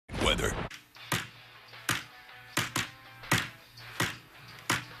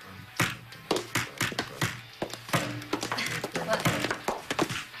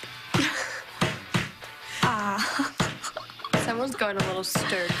going a little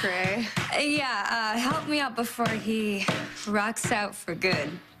stir-cray. Yeah, help me out before he rocks out for good.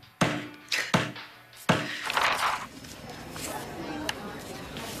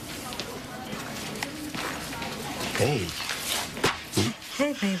 Hey.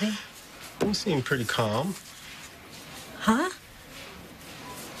 Hey, baby. You seem pretty calm. Huh?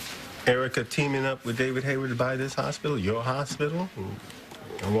 Erica teaming up with David Hayward to buy this hospital, your hospital?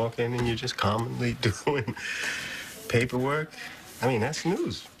 I walk in and you're just commonly doing paperwork? I mean, that's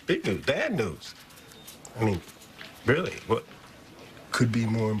news. Big news. Bad news. I mean, really, what could be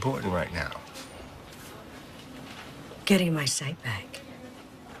more important right now? Getting my sight back.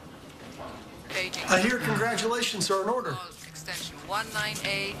 I hear congratulations are in order. Extension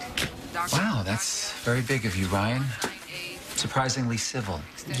 198. Wow, that's very big of you, Ryan. Surprisingly civil.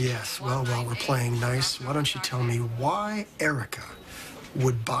 Yes, well, while we're playing nice, why don't you tell me why Erica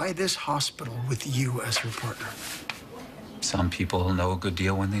would buy this hospital with you as her partner? Some people know a good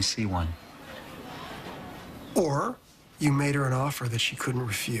deal when they see one. Or you made her an offer that she couldn't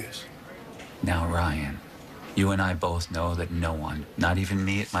refuse. Now, Ryan, you and I both know that no one, not even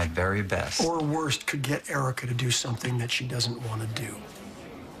me at my very best, Or worst, could get Erica to do something that she doesn't want to do.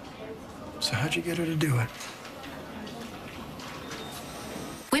 So how'd you get her to do it?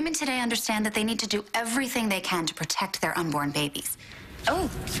 Women today understand that they need to do everything they can to protect their unborn babies. Oh,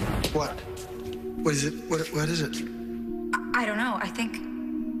 What? What is it? What is it? I don't know. I think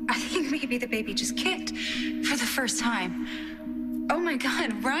maybe the baby just kicked for the first time. Oh my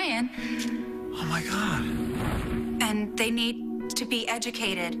God, Ryan. oh my God. And they need to be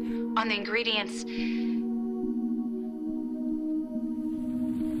educated on the ingredients.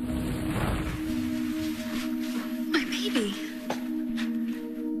 My baby.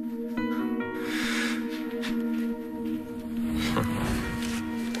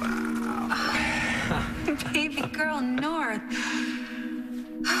 Baby girl North.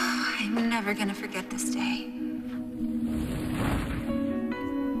 I'm never gonna forget this day.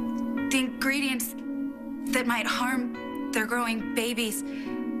 The ingredients that might harm their growing babies.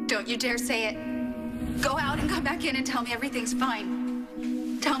 Don't you dare say it. Go out and come back in and tell me everything's fine.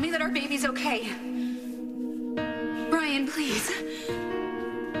 Tell me that our baby's okay. Brian, please.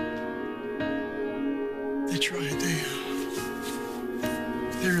 They tried.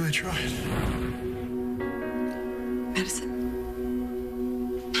 They really tried. Medicine.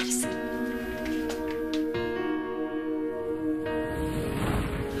 Medicine.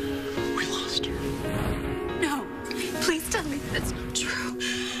 We lost her. No, please tell me that's not true.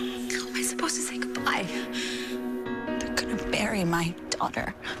 How am I supposed to say goodbye? They're gonna bury my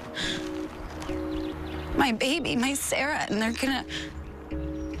daughter. My baby, my Sarah, and they're gonna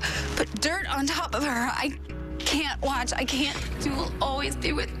put dirt on top of her. I can't watch. I can't. You will always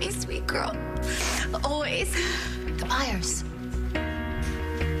be with me, sweet girl. Always. The buyers.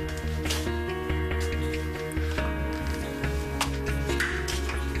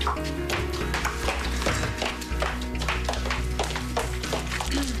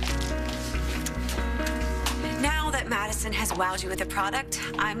 Now that Madison has wowed you with a product,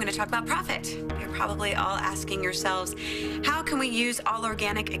 I'm going to talk about profit. You're probably all asking yourselves, how can we use all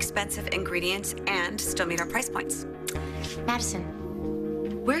organic, expensive ingredients and still meet our price points? Madison,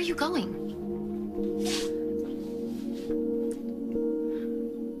 where are you going?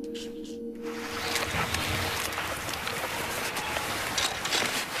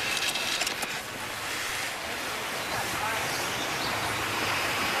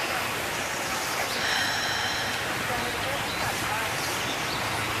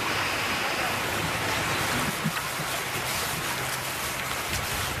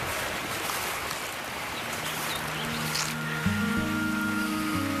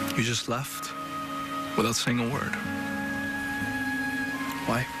 You just left without saying a word.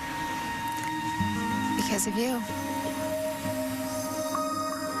 Why? Because of you.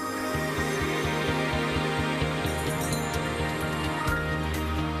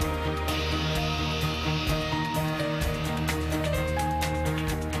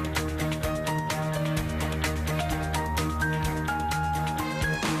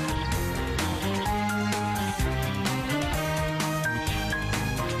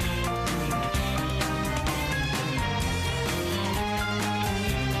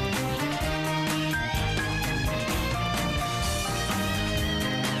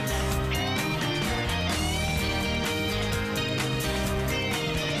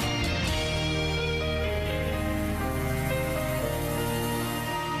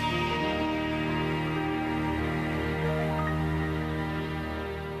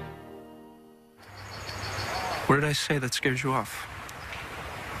 What did I say that scares you off?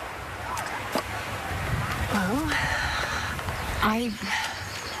 Well,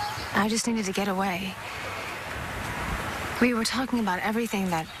 I just needed to get away. We were talking about everything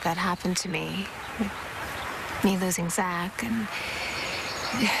that happened to me. Me losing Zach and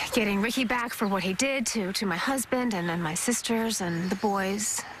getting Ricky back for what he did to my husband and then my sisters and the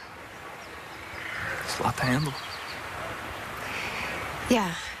boys. It's a lot to handle.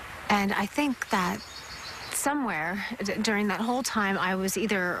 Yeah, and I think that somewhere during that whole time I was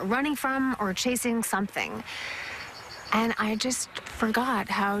either running from or chasing something. And I just forgot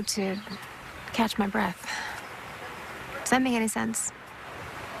how to catch my breath. Does that make any sense?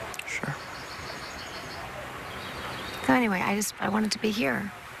 Sure. So anyway, I wanted to be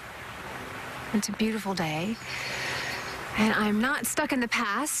here. It's a beautiful day. And I'm not stuck in the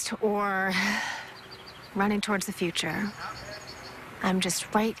past or running towards the future. I'm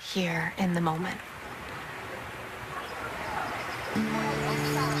just right here in the moment.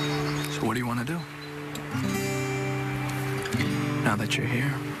 So what do you want to do? Now that you're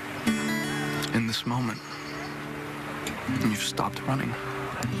here, in this moment, and you've stopped running.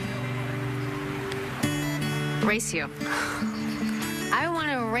 Race you. I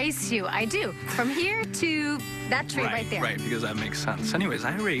want to race you. I do. From here to that tree right there. Right, because that makes sense. Anyways,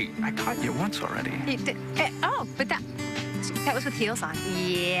 I caught you once already. You did, oh, but that was with heels on.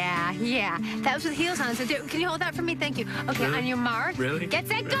 Yeah. That was with heels on. So can you hold that for me? Thank you. Okay, Really? on your mark. Really? Get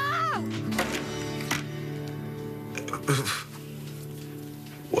set, go!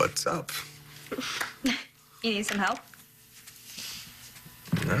 What's up? You need some help?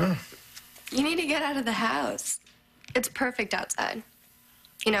 No. You need to get out of the house. It's perfect outside.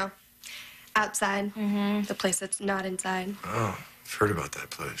 You know, outside, the place that's not inside. Oh, I've heard about that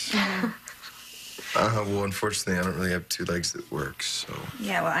place. Well, unfortunately, I don't really have two legs that work, so...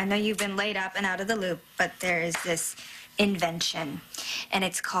 Yeah, well, I know you've been laid up and out of the loop, but there is this invention, and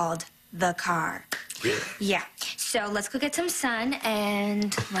it's called the car. Really? Yeah. So let's go get some sun,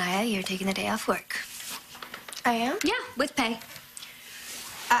 and Maya, you're taking the day off work. I am? Yeah, with pay.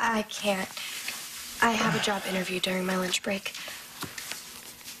 I can't. I have a job interview during my lunch break.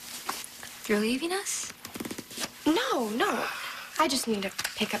 You're leaving us? No. I just need to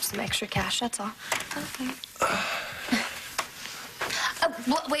pick up some extra cash, that's all. Okay.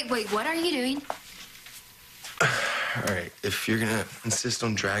 Wait, what are you doing? All right, if you're gonna insist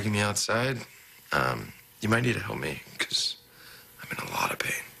on dragging me outside, you might need to help me, because I'm in a lot of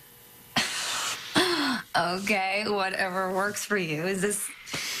pain. Okay, whatever works for you.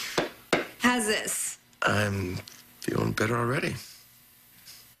 How's this? I'm feeling better already.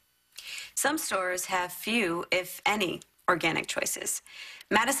 Some stores have few, if any, organic choices.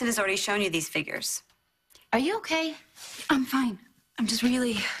 Madison has already shown you these figures. Are you okay? I'm fine. I'm just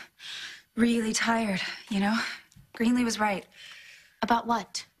really tired, you know? Greenlee was right. About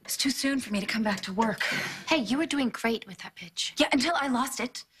what? It's too soon for me to come back to work. Hey, you were doing great with that pitch. Yeah, until I lost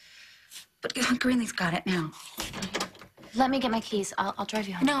it. But Greenlee's got it now. Let me get my keys. I'll drive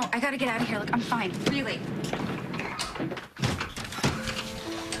you home. No, I gotta get out of here. Look, I'm fine. Really.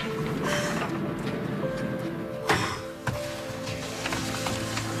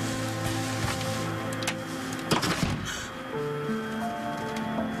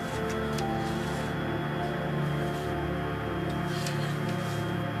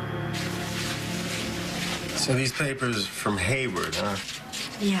 So these papers from Hayward, huh?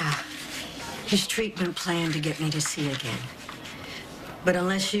 Yeah. His treatment plan to get me to see again. But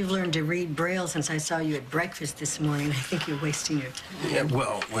unless you've learned to read Braille since I saw you at breakfast this morning, I think you're wasting your time. Yeah,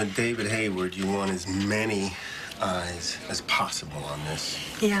 well, with David Hayward, you want as many eyes as possible on this.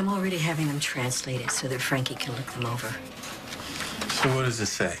 Yeah, I'm already having them translated so that Frankie can look them over. So what does it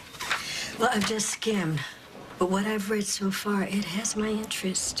say? Well, I've just skimmed. But what I've read so far, it has my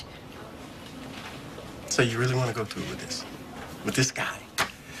interest. So you really want to go through with this? With this guy?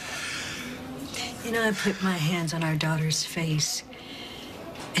 You know, I put my hands on our daughter's face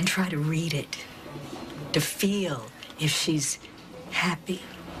and try to read it, to feel if she's happy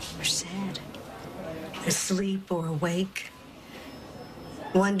or sad, asleep or awake,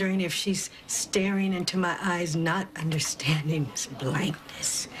 wondering if she's staring into my eyes, not understanding this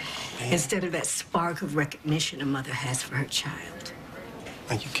blankness, instead of that spark of recognition a mother has for her child.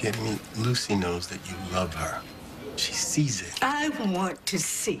 Are you kidding me? Lucy knows that you love her. She sees it. I want to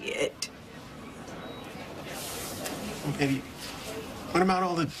see it. Maybe, what about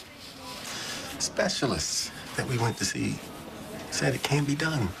all the specialists that we went to see? Said it can't be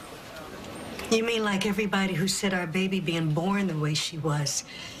done. You mean like everybody who said our baby being born the way she was,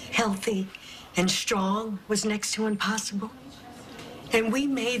 healthy and strong, was next to impossible? And we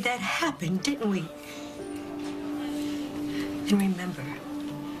made that happen, didn't we? And remember,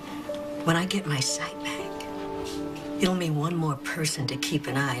 when I get my sight back, It'll mean one more person to keep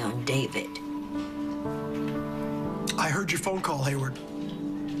an eye on David. I heard your phone call, Hayward.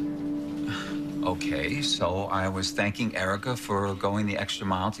 Okay, so I was thanking Erica for going the extra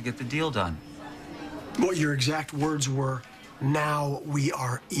mile to get the deal done. Well, your exact words were, now we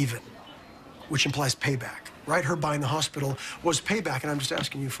are even, which implies payback, right? Her buying the hospital was payback, and I'm just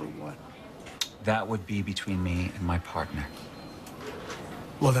asking you for what? That would be between me and my partner.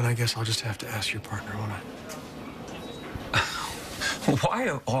 Well, then I guess I'll just have to ask your partner, won't I? Why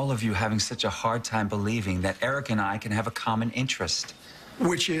are all of you having such a hard time believing that Eric and I can have a common interest?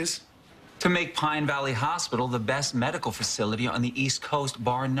 Which is? To make Pine Valley Hospital the best medical facility on the East Coast,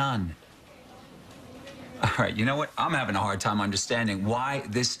 bar none. All right, you know what? I'm having a hard time understanding why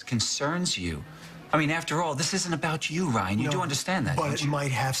this concerns you. I mean, after all, this isn't about you, Ryan. You do understand that, but don't it you?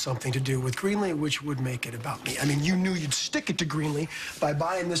 might have something to do with Greenlee, which would make it about me. I mean, you knew you'd stick it to Greenlee by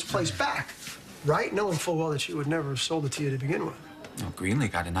buying this place back, right? Knowing full well that she would never have sold it to you to begin with. Well,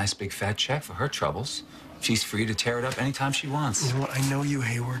 Greenlee got a nice big fat check for her troubles. She's free to tear it up anytime she wants. You know what? I know you,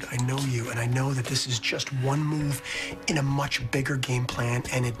 Hayward. I know you, and I know that this is just one move in a much bigger game plan,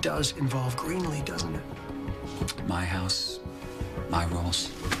 and it does involve Greenlee, doesn't it? My house, my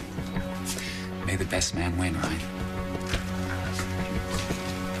rules. May the best man win, Ryan.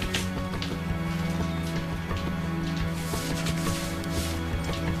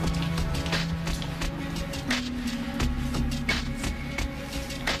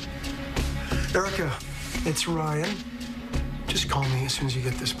 Erica, it's Ryan. Just call me as soon as you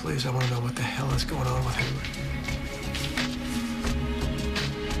get this, please. I want to know what the hell is going on with Hayward.